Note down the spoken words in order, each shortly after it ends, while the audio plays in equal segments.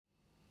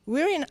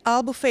We're in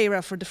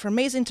Albufeira for the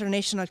Framesi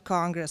International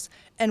Congress,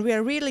 and we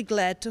are really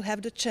glad to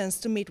have the chance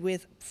to meet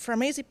with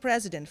Framesi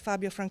President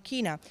Fabio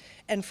Franchina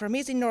and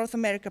Framesi North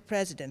America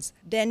Presidents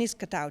Dennis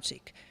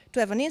Katawczik to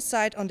have an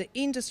insight on the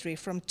industry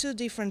from two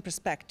different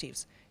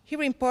perspectives.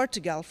 Here in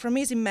Portugal,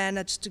 Framesi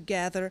managed to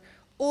gather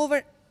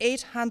over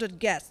 800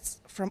 guests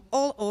from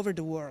all over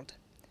the world.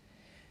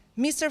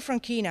 Mr.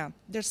 Franchina,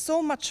 there's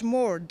so much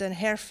more than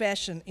hair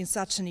fashion in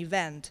such an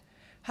event.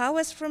 How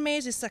has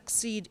Framesi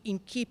succeeded in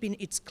keeping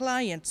its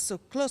clients so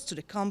close to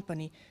the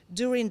company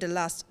during the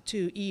last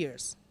 2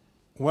 years?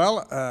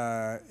 Well,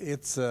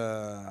 it's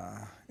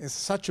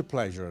such a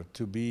pleasure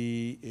to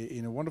be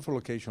in a wonderful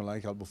location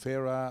like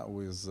Albufeira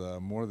with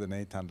more than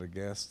 800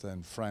 guests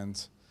and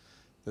friends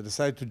that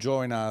decided to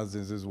join us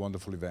in this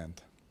wonderful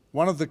event.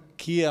 One of the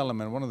key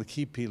elements, one of the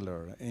key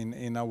pillars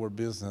in our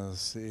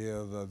business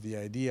is the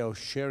idea of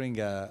sharing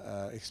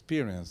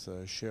experience,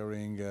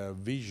 sharing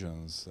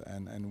visions,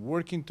 and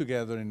working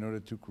together in order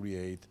to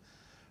create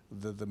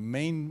the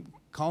main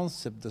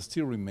concept that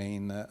still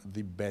remains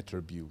the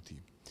better beauty.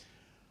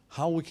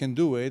 How we can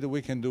do it?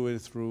 We can do it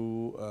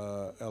through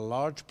a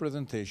large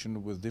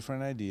presentation with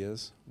different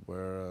ideas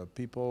where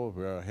people,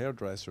 where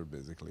hairdressers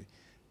basically,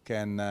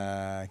 can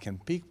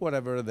pick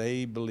whatever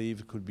they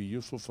believe could be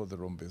useful for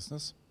their own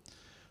business.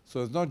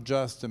 So it's not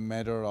just a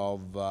matter of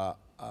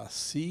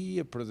see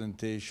a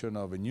presentation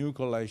of a new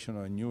collection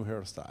or a new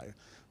hairstyle,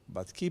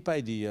 but keep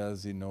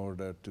ideas in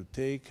order to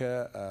take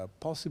a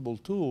possible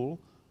tool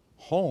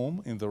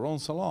home in their own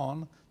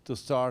salon to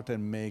start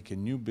and make a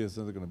new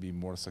business that's going to be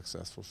more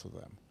successful for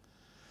them.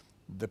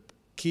 The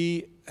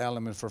key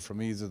element for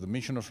Framesi, the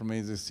mission of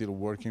Framesi is still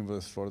working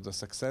for the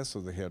success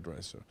of the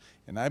hairdresser.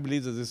 And I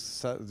believe that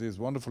this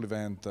wonderful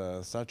event,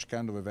 such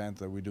kind of event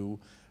that we do,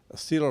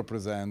 still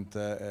represent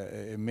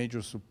a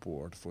major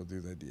support for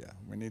this idea.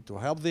 We need to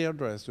help the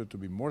hairdresser to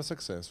be more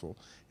successful,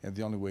 and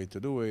the only way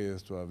to do it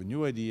is to have a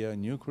new idea,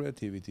 new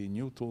creativity,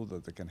 new tool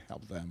that they can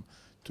help them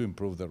to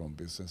improve their own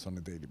business on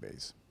a daily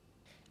basis.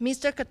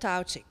 Mr.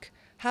 Katawczik,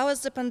 how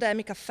has the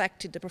pandemic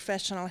affected the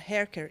professional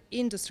haircare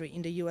industry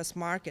in the US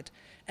market,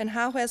 and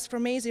how has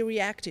Framesi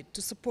reacted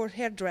to support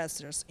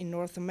hairdressers in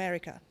North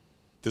America?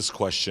 This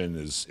question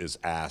is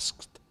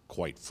asked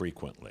quite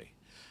frequently.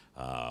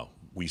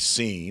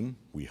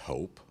 We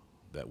hope,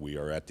 that we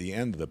are at the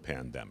end of the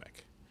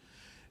pandemic.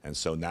 And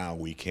so now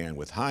we can,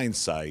 with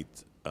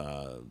hindsight,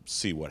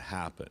 see what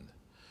happened.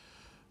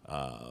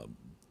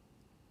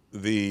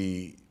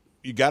 You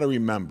got to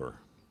remember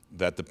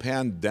that the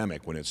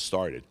pandemic, when it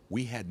started,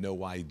 we had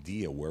no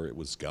idea where it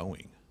was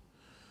going.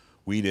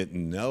 We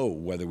didn't know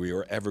whether we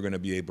were ever going to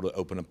be able to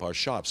open up our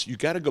shops. You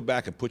got to go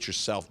back and put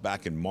yourself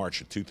back in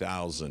March of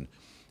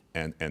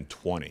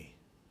 2020.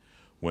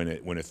 When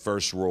it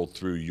first rolled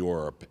through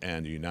Europe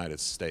and the United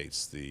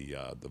States, the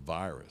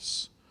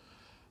virus,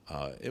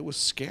 it was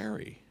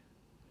scary.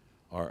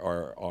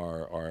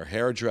 Our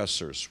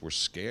hairdressers were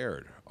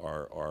scared.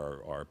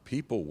 Our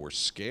people were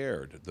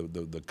scared.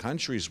 The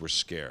countries were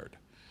scared.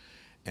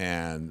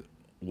 And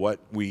what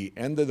we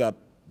ended up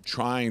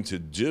trying to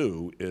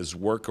do is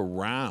work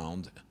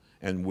around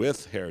and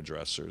with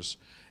hairdressers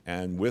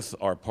and with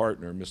our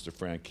partner, Mr.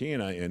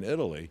 Franchina in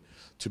Italy,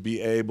 to be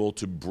able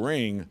to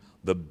bring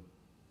the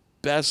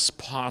best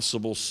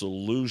possible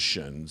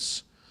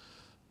solutions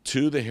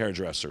to the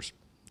hairdressers.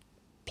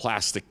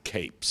 Plastic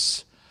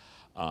capes,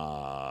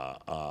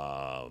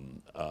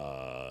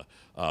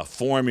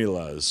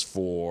 formulas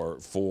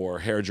for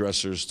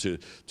hairdressers to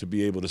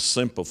be able to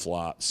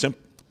simplify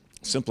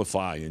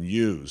and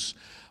use,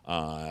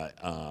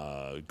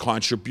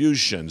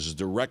 contributions,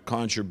 direct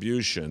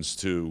contributions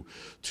to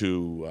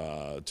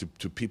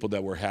people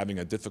that were having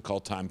a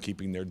difficult time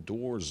keeping their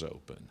doors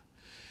open.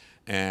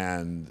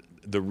 And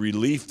the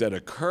relief that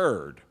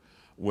occurred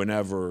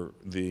whenever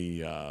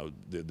the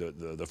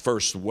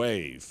first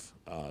wave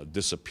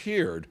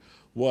disappeared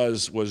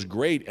was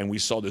great, and we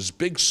saw this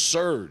big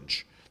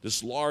surge,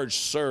 this large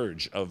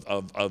surge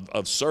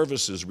of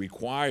services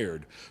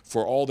required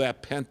for all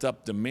that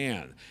pent-up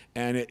demand,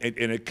 and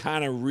it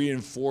kind of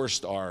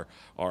reinforced our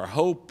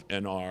hope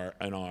and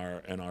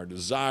our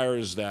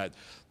desires that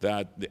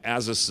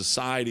as a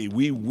society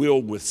we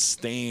will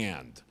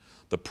withstand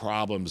the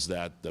problems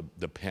that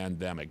the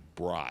pandemic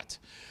brought.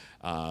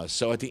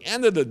 So at the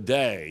end of the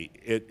day,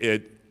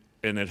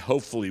 it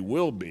hopefully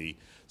will be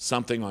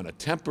something on a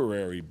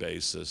temporary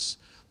basis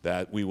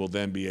that we will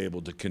then be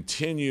able to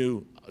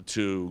continue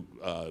to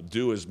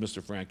do, as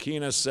Mr.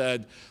 Franchina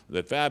said,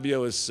 that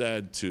Fabio has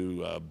said,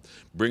 to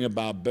bring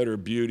about better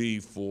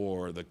beauty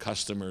for the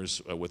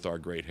customers with our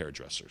great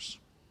hairdressers.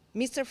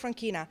 Mr.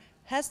 Franchina,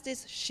 has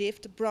this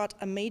shift brought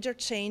a major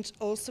change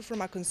also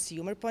from a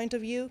consumer point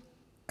of view?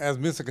 As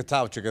Mr.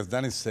 Katawczik, as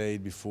Dennis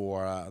said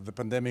before, the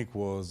pandemic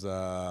was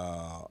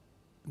not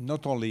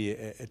only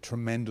a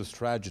tremendous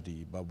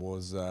tragedy, but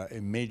was a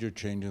major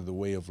change in the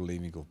way of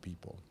living of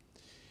people.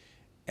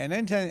 And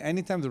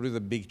anytime there is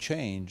a big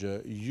change,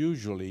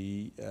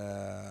 usually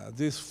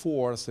this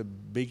forces a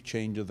big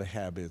change of the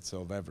habits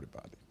of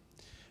everybody.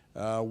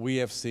 We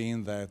have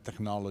seen that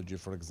technology,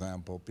 for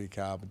example, pick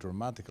up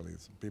dramatically.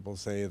 People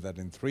say that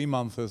in 3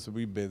 months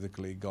we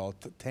basically got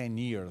 10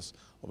 years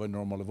of a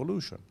normal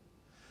evolution.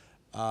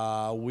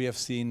 We have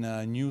seen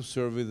a new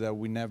service that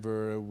we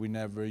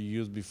never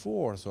used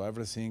before, so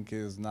everything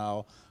is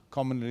now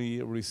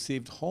commonly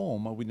received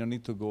home. We don't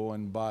need to go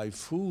and buy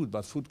food,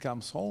 but food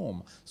comes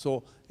home.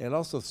 So a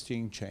lot of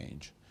things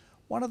change.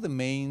 One of the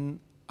main,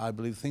 I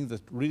believe, things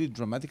that really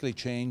dramatically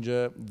change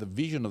the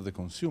vision of the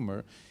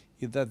consumer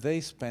is that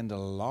they spend a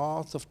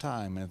lot of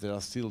time, and they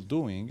are still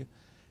doing,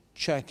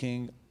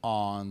 checking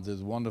on this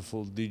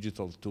wonderful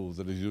digital tool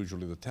that is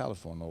usually the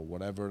telephone or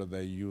whatever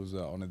they use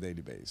on a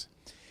daily basis.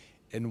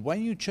 And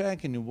when you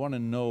check and you want to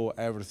know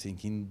everything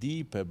in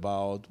deep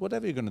about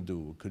whatever you're going to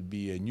do, it could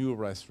be a new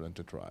restaurant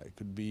to try, it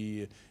could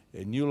be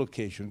a new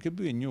location, it could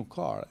be a new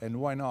car, and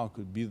why not, it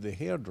could be the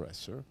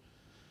hairdresser.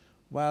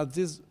 Well,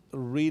 this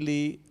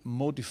really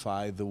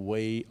modifies the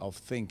way of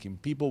thinking.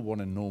 People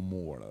want to know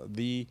more.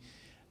 The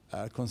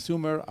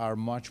consumers are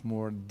much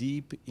more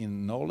deep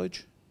in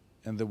knowledge,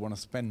 and they want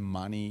to spend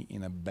money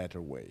in a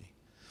better way.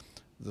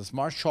 The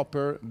smart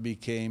shopper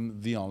became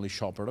the only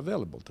shopper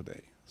available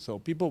today. So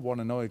people want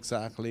to know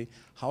exactly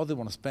how they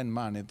want to spend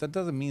money. That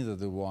doesn't mean that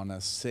they want to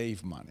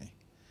save money.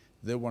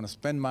 They want to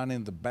spend money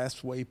in the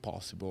best way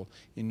possible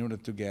in order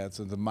to get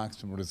the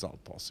maximum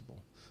result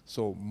possible.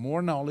 So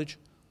more knowledge,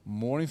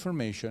 more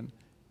information,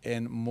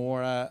 and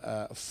more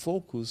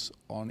focus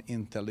on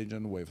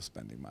intelligent way of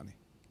spending money.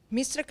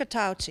 Mr.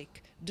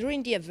 Katawczik,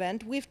 during the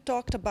event, we've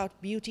talked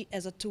about beauty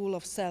as a tool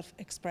of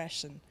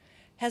self-expression.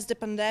 Has the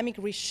pandemic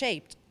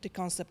reshaped the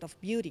concept of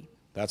beauty?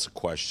 That's a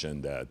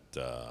question that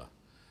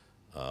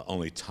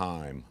only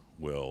time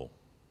will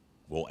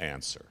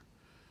answer.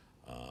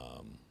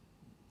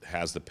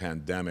 Has the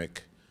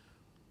pandemic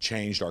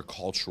changed our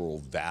cultural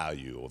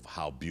value of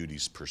how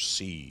beauty's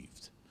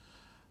perceived?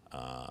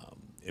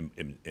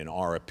 In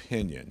our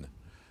opinion,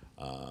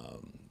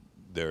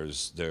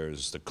 there's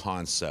the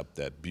concept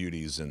that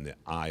beauty's in the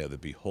eye of the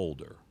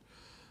beholder,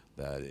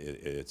 that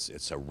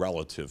it's a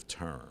relative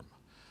term.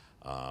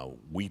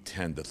 We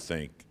tend to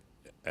think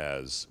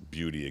as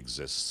beauty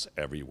exists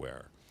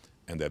everywhere,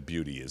 and that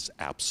beauty is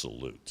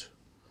absolute.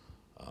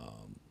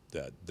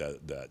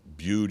 That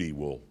beauty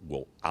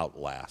will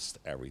outlast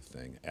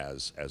everything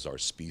as our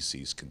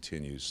species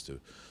continues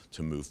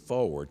to move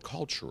forward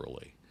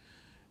culturally.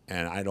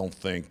 And I don't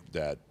think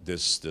that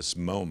this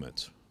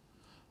moment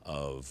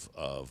of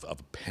a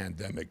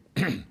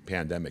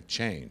pandemic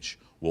change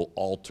will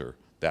alter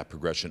that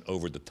progression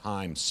over the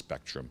time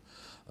spectrum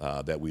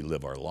that we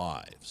live our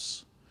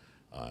lives.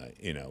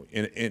 You know,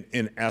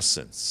 in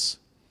essence,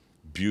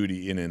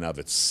 beauty in and of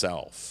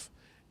itself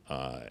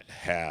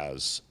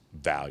has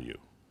value.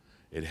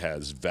 It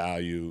has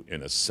value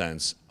in a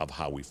sense of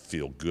how we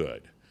feel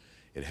good.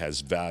 It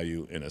has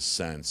value in a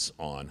sense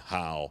on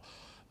how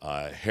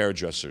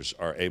hairdressers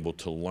are able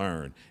to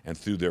learn, and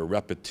through their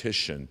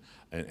repetition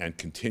and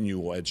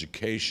continual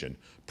education,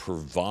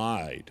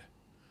 provide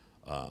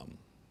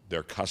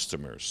their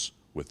customers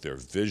with their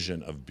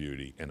vision of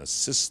beauty and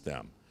assist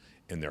them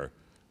in their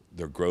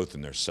growth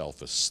and their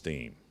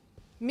self-esteem.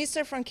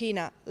 Mr.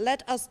 Franchina,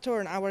 let us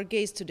turn our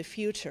gaze to the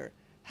future.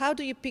 How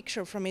do you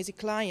picture Framesi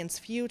clients'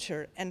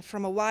 future, and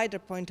from a wider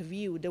point of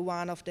view, the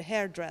one of the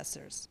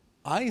hairdressers?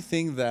 I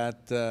think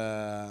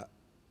that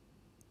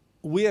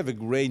we have a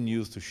great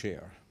news to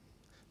share.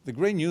 The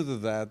great news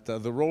is that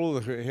the role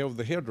of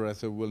the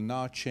hairdresser will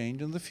not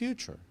change in the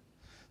future.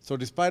 So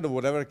despite of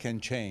whatever can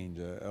change,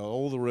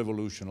 all the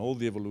revolution, all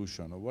the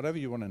evolution, or whatever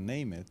you want to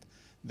name it,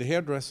 the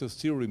hairdresser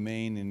still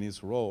remain in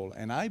his role.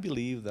 And I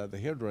believe that the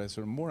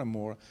hairdresser more and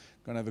more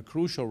going to have a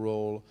crucial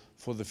role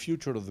for the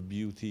future of the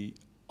beauty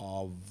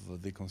of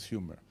the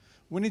consumer.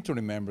 We need to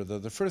remember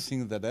that the first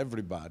thing that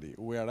everybody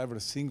wear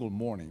every single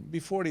morning,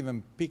 before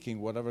even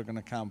picking whatever going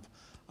to come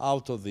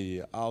out of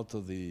the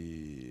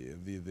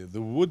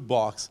wood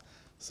box,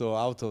 so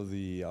out of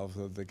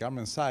the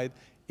garment side,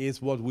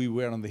 is what we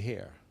wear on the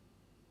hair.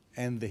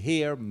 And the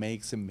hair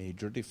makes a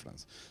major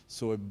difference.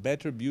 So a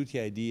better beauty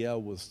idea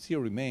will still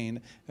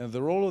remain, and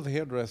the role of the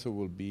hairdresser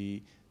will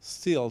be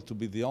still to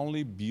be the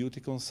only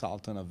beauty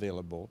consultant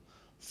available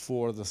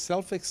for the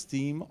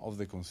self-esteem of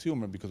the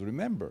consumer, because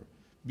remember,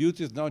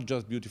 beauty is not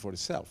just beauty for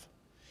itself.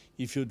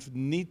 If you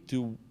need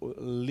to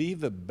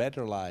live a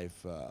better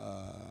life,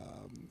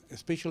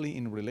 especially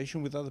in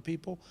relation with other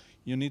people,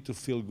 you need to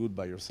feel good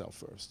by yourself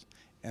first.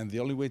 And the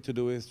only way to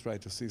do it is try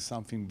to see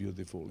something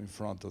beautiful in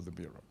front of the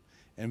mirror.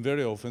 And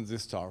very often they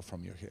start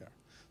from your hair.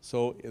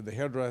 So the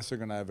hairdresser is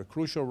going to have a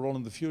crucial role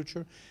in the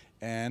future,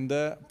 and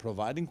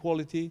providing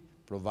quality,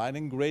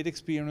 providing great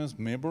experience,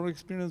 memorable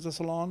experience at the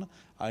salon.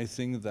 I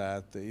think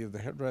that if the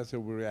hairdresser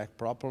will react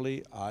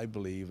properly, I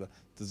believe that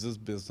this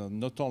business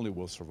not only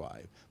will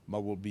survive,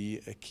 but will be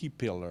a key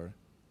pillar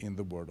in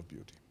the world of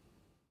beauty.